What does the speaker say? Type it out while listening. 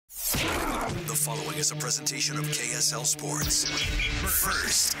The following is a presentation of KSL Sports.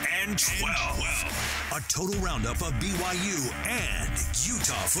 First and 12. A total roundup of BYU and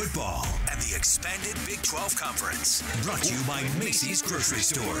Utah football and the expanded Big 12 Conference. Brought to you by Macy's Grocery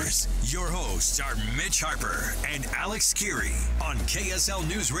Stores. Your hosts are Mitch Harper and Alex Kirry on KSL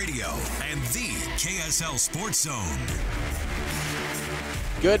News Radio and the KSL Sports Zone.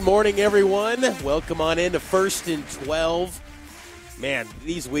 Good morning, everyone. Welcome on into First and 12. Man,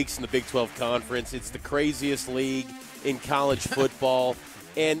 these weeks in the Big 12 Conference, it's the craziest league in college football.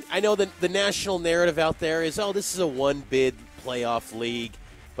 And I know that the national narrative out there is, oh, this is a one-bid playoff league.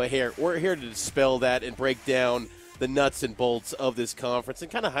 But here, we're here to dispel that and break down the nuts and bolts of this conference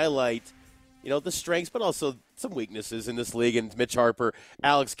and kind of highlight, the strengths, but also some weaknesses in this league. And Mitch Harper,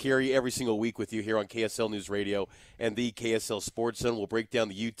 Alex Kirry, every single week with you here on KSL News Radio and the KSL Sports Zone. We'll break down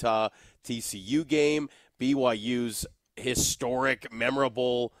the Utah TCU game, BYU's historic,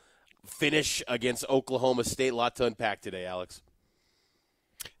 memorable finish against Oklahoma State. A lot to unpack today, Alex.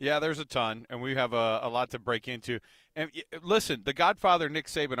 Yeah, there's a ton, and we have a lot to break into. And listen, the Godfather Nick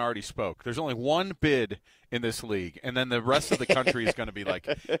Saban already spoke. There's only one bid in this league, and then the rest of the country is going to be like,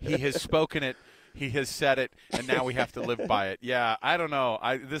 he has spoken it, he has said it, and now we have to live by it. Yeah, I don't know.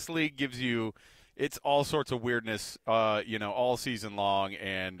 This league gives you – it's all sorts of weirdness, all season long,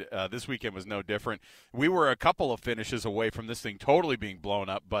 and this weekend was no different. We were a couple of finishes away from this thing totally being blown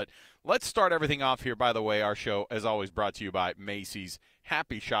up, but let's start everything off here. By the way, our show, as always, brought to you by Macy's.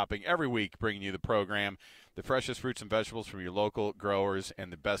 Happy shopping every week, bringing you the program, the freshest fruits and vegetables from your local growers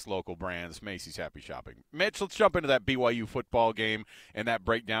and the best local brands. Macy's Happy Shopping. Mitch, let's jump into that BYU football game and that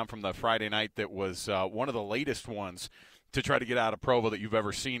breakdown from the Friday night that was one of the latest ones to try to get out of Provo that you've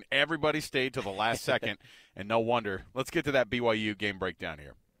ever seen. Everybody stayed to the last second, and no wonder. Let's get to that BYU game breakdown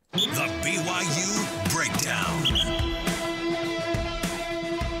here. The BYU Breakdown.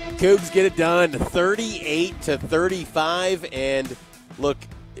 Cougs get it done, 38-35. And look,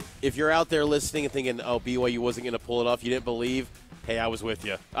 if you're out there listening and thinking, oh, BYU wasn't going to pull it off, you didn't believe, hey, I was with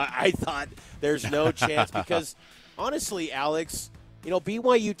you. I thought there's no chance because, honestly, Alex,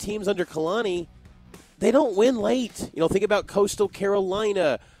 BYU teams under Kalani, they don't win late. Think about Coastal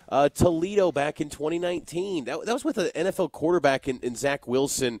Carolina, Toledo back in 2019. That was with an NFL quarterback in Zach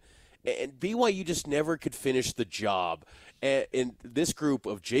Wilson. And BYU just never could finish the job. And this group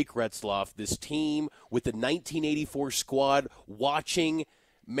of Jake Retzloff, this team with the 1984 squad watching,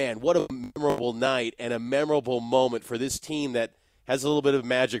 man, what a memorable night and a memorable moment for this team that has a little bit of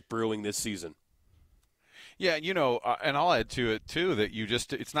magic brewing this season. Yeah, and I'll add to it, too, that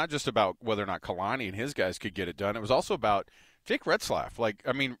it's not just about whether or not Kalani and his guys could get it done. It was also about Jake Retzlaff.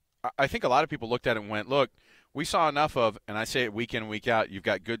 I think a lot of people looked at it and went, look, we saw enough of, and I say it week in, week out, you've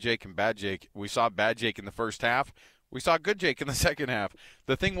got good Jake and bad Jake. We saw bad Jake in the first half. We saw good Jake in the second half.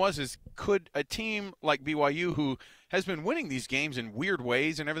 The thing was, could a team like BYU, who has been winning these games in weird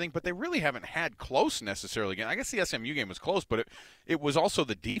ways and everything, but they really haven't had close necessarily again. I guess the SMU game was close, but it was also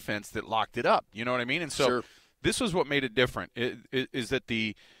the defense that locked it up. You know what I mean? And so Sure. This was what made it different, is that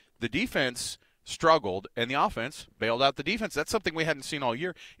the defense struggled and the offense bailed out the defense. That's something we hadn't seen all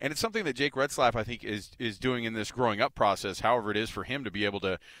year, and it's something that Jake Retzlaff, I think, is doing in this growing up process, however it is for him to be able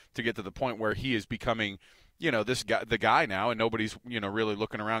to get to the point where he is becoming – this guy, the guy now, and nobody's, really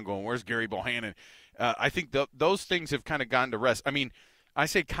looking around going, where's Gary Bohannon? I think those things have kind of gone to rest. I mean, I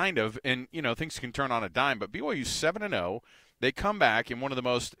say kind of, and, things can turn on a dime, but BYU's 7-0. They come back in one of the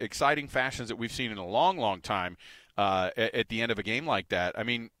most exciting fashions that we've seen in a long, long time at the end of a game like that. I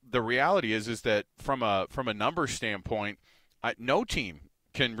mean, the reality is that from a numbers standpoint, no team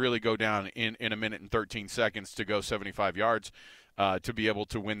can really go down in a minute and 13 seconds to go 75 yards. To be able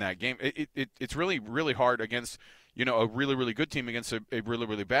to win that game. It's really, really hard against, a really, really good team against a really,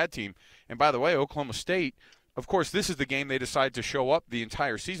 really bad team. And by the way, Oklahoma State, of course, this is the game they decide to show up the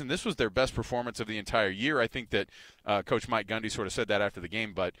entire season. This was their best performance of the entire year. I think that Coach Mike Gundy sort of said that after the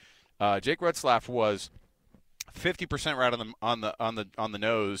game. But Jake Retzlaff was 50% right on the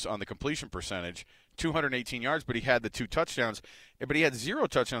nose on the completion percentage, 218 yards, but he had the 2 touchdowns. But he had 0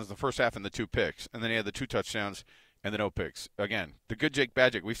 touchdowns in the first half and the 2 picks. And then he had the 2 touchdowns and the no picks. Again, the good Jake,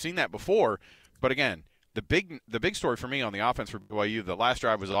 bad Jake. We've seen that before, but again, the big story for me on the offense for BYU, the last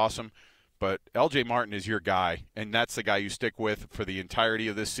drive was awesome, but L.J. Martin is your guy, and that's the guy you stick with for the entirety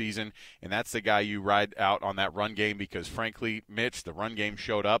of this season, and that's the guy you ride out on that run game because, frankly, Mitch, the run game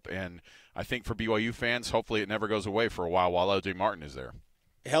showed up, and I think for BYU fans, hopefully it never goes away for a while L.J. Martin is there.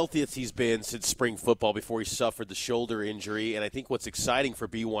 Healthiest he's been since spring football before he suffered the shoulder injury, and I think what's exciting for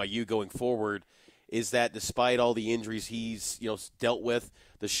BYU going forward is that despite all the injuries he's dealt with,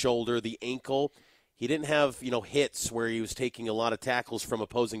 the shoulder, the ankle, he didn't have, hits where he was taking a lot of tackles from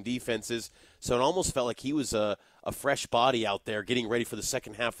opposing defenses. So it almost felt like he was a fresh body out there getting ready for the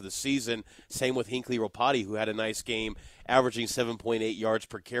second half of the season. Same with Hinckley Ropati, who had a nice game, averaging 7.8 yards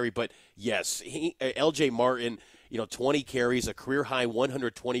per carry. But, yes, L.J. Martin, 20 carries, a career-high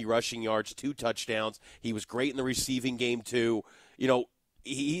 120 rushing yards, 2 touchdowns. He was great in the receiving game, too.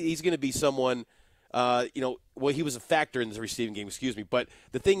 He's going to be someone – he was a factor in the receiving game, But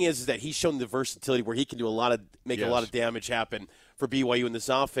the thing is that he's shown the versatility where he can do a lot of damage happen for BYU in this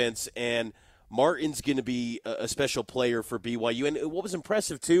offense. And Martin's going to be a special player for BYU. And what was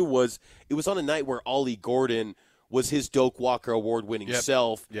impressive, too, was it was on a night where Ollie Gordon was his Doak Walker award-winning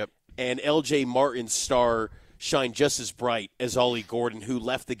self. Yep. And L.J. Martin's star shined just as bright as Ollie Gordon, who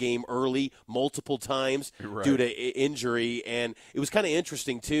left the game early multiple times due to injury. And it was kind of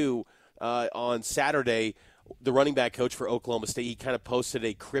interesting, too. On Saturday, the running back coach for Oklahoma State, he kind of posted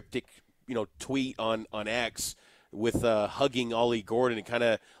a cryptic, tweet on X with hugging Ollie Gordon and kind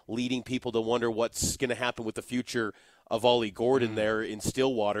of leading people to wonder what's going to happen with the future of Ollie Gordon there in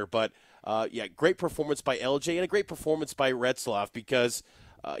Stillwater. But, great performance by LJ and a great performance by Retzlaff because,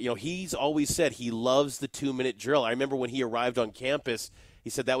 he's always said he loves the 2-minute drill. I remember when he arrived on campus, he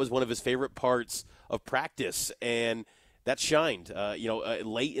said that was one of his favorite parts of practice, and that shined,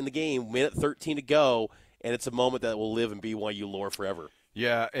 late in the game, minute 13 to go, and it's a moment that will live in BYU lore forever.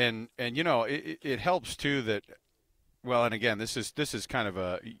 Yeah, and it helps too that, well, and again, this is kind of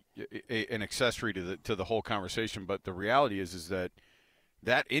an accessory to the whole conversation, but the reality is that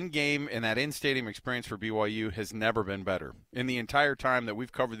in-game and that in-stadium experience for BYU has never been better. In the entire time that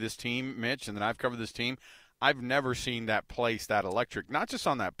we've covered this team, Mitch, and that I've covered this team, I've never seen that place that electric, not just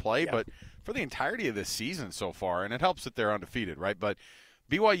on that play, but for the entirety of this season so far. And it helps that they're undefeated, right? But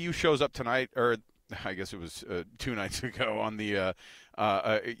BYU shows up tonight, or I guess it was 2 nights ago on the,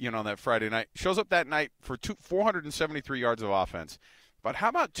 on that Friday night. Shows up that night for 473 yards of offense. But how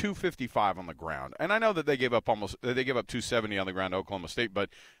about 255 on the ground? And I know that they gave up 270 on the ground to Oklahoma State, but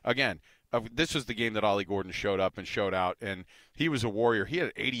again, this was the game that Ollie Gordon showed up and showed out, and he was a warrior. He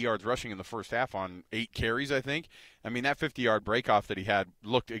had 80 yards rushing in the first half on 8 carries, I think. I mean, that 50-yard breakoff that he had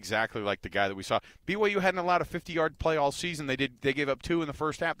looked exactly like the guy that we saw. BYU hadn't allowed a 50-yard play all season. They gave up 2 in the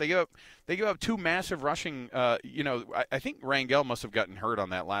first half. They gave up 2 massive rushing. I think Rangel must have gotten hurt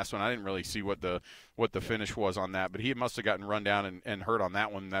on that last one. I didn't really see what the finish was on that, but he must have gotten run down and hurt on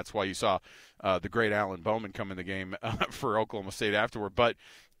that one. That's why you saw the great Alan Bowman come in the game for Oklahoma State afterward. But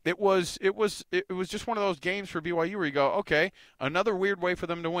it was just one of those games for BYU where you go, okay, another weird way for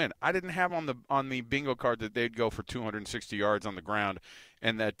them to win. I didn't have on the bingo card that they'd go for 260 yards on the ground,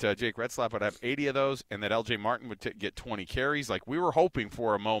 and that Jake Retzlaff would have 80 of those, and that L.J. Martin would get 20 carries. Like, we were hoping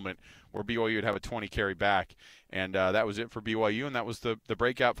for a moment where BYU would have a 20 carry back, and that was it for BYU, and that was the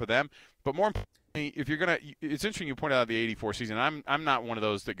breakout for them. But more importantly, it's interesting you pointed out the 84 season. I'm not one of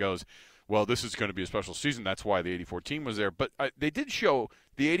those that goes, well, this is going to be a special season. That's why the 84 team was there. But they did show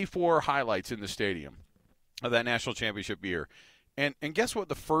the 84 highlights in the stadium of that national championship year. And guess what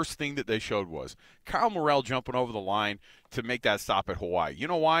the first thing that they showed was? Kyle Morrell jumping over the line to make that stop at Hawaii. You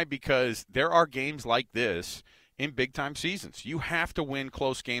know why? Because there are games like this in big-time seasons. You have to win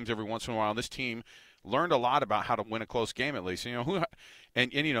close games every once in a while. This team learned a lot about how to win a close game at least.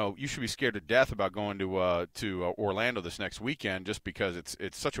 And you should be scared to death about going to Orlando this next weekend just because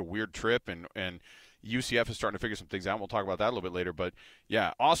it's such a weird trip and UCF is starting to figure some things out. We'll talk about that a little bit later, but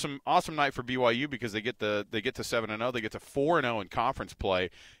yeah, awesome night for BYU because they get to 7-0, they get to 4-0 in conference play,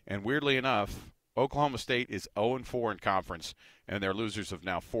 and weirdly enough, Oklahoma State is 0-4 in conference, and they're losers of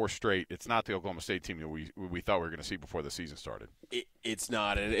now 4 straight. It's not the Oklahoma State team that we thought we were going to see before the season started. It's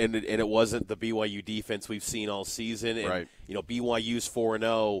not, and it wasn't the BYU defense we've seen all season. And, right. BYU's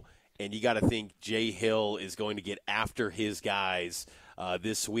 4-0, and you got to think Jay Hill is going to get after his guys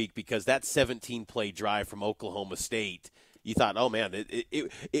this week because that 17-play drive from Oklahoma State, you thought, oh man,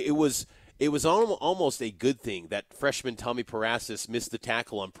 it was almost a good thing that freshman Tommy Parasis missed the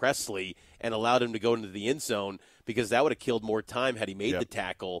tackle on Presley and allowed him to go into the end zone because that would have killed more time had he made the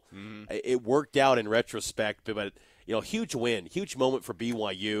tackle. Mm-hmm. It worked out in retrospect, but huge win, huge moment for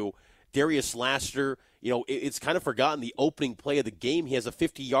BYU. Darius Laster, it's kind of forgotten the opening play of the game. He has a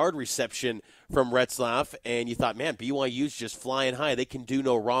 50-yard reception from Retzlaff, and you thought, man, BYU's just flying high. They can do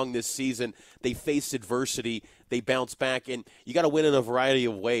no wrong this season. They faced adversity. They bounce back, and you got to win in a variety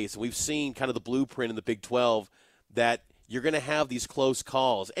of ways. We've seen kind of the blueprint in the Big 12 that you're going to have these close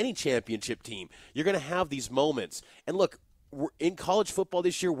calls. Any championship team, you're going to have these moments. And look, in college football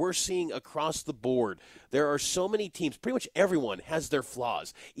this year, we're seeing across the board, there are so many teams, pretty much everyone has their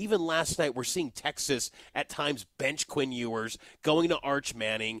flaws. Even last night, we're seeing Texas at times bench Quinn Ewers, going to Arch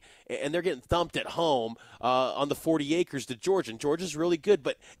Manning, and they're getting thumped at home on the 40 acres to Georgia. And Georgia's really good,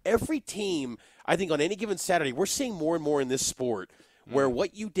 but every team, I think on any given Saturday, we're seeing more and more in this sport where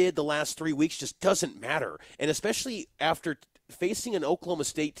what you did the last 3 weeks just doesn't matter. And especially after facing an Oklahoma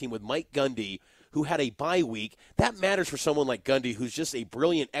State team with Mike Gundy, who had a bye week, that matters for someone like Gundy, who's just a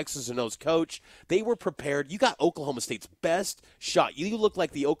brilliant X's and O's coach. They were prepared. You got Oklahoma State's best shot. You look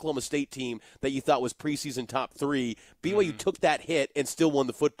like the Oklahoma State team that you thought was preseason top 3. BYU took that hit and still won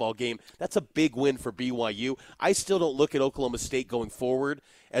the football game. That's a big win for BYU. I still don't look at Oklahoma State going forward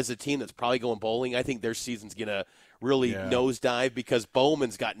as a team that's probably going bowling. I think their season's going to really nosedive because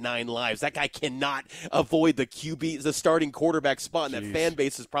Bowman's got 9 lives. That guy cannot avoid the starting quarterback spot, and that fan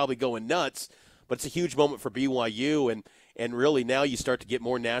base is probably going nuts. But it's a huge moment for BYU, and really now you start to get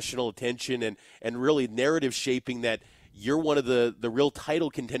more national attention and really narrative shaping that you're one of the real title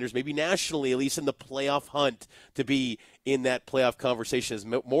contenders, maybe nationally, at least in the playoff hunt, to be in that playoff conversation as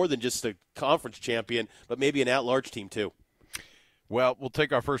more than just a conference champion, but maybe an at-large team too. Well, we'll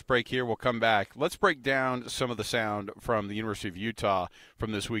take our first break here. We'll come back. Let's break down some of the sound from the University of Utah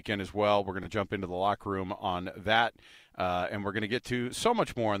from this weekend as well. We're going to jump into the locker room on that, and we're going to get to so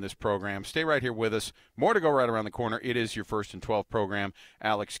much more on this program. Stay right here with us. More to go right around the corner. It is your First and 12 program.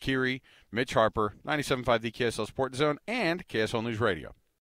 Alex Kirry, Mitch Harper, 97.5 the KSL Sports Zone, and KSL News Radio.